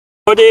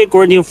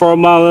Greeting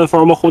from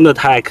Honda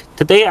Tech.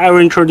 Today I will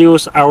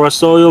introduce our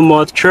soil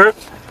moisture,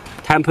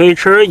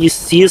 temperature,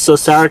 seed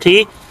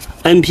society,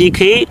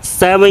 NPK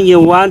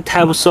 7-in-1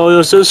 type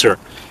soil sensor.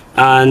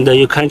 And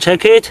you can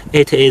check it.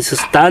 It is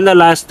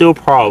standardized steel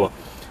probe.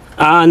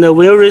 And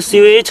when you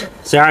receive it,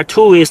 there are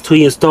two ways to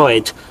install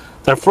it.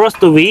 The first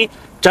way,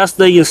 just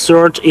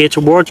insert it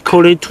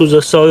vertically to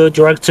the soil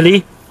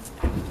directly,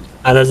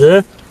 and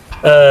then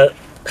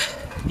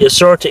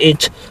insert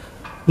it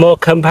more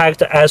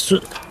compact as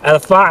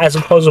far as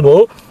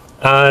possible,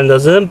 and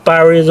then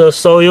bury the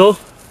soil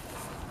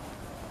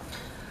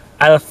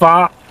as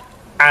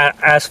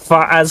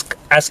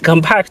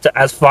compact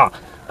as far,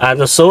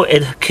 and so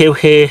it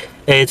keeps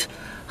it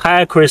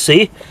high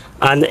accuracy.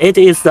 And it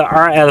is the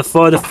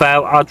RL45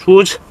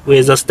 output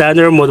with a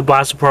standard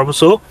Modbus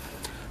proposal.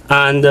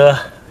 And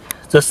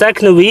the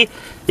second way,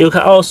 you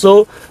can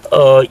also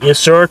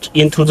insert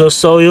into the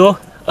soil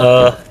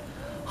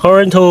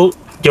horizontal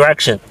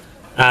direction,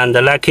 and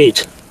like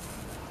it.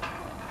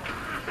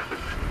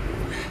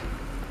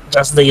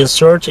 Just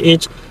insert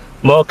it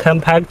more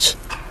compact,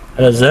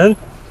 and then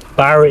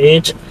bury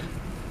it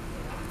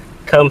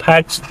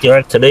compact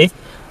directly,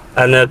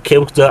 and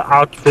keep the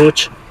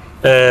output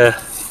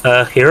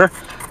here.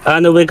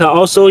 And we can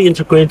also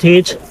integrate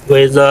it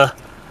with the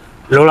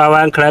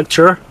LoRaWAN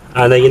collector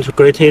and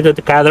integrate it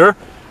together,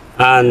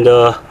 and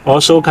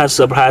also can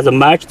supply the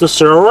matched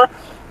server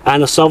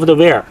and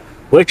software,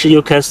 which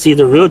you can see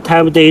the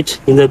real-time data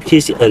in the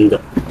PC end.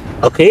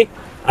 Okay,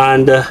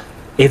 and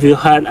if you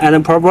had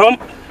any problem,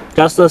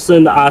 just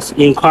send us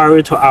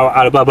inquiry to our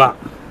Alibaba.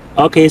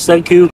 Okay, thank you.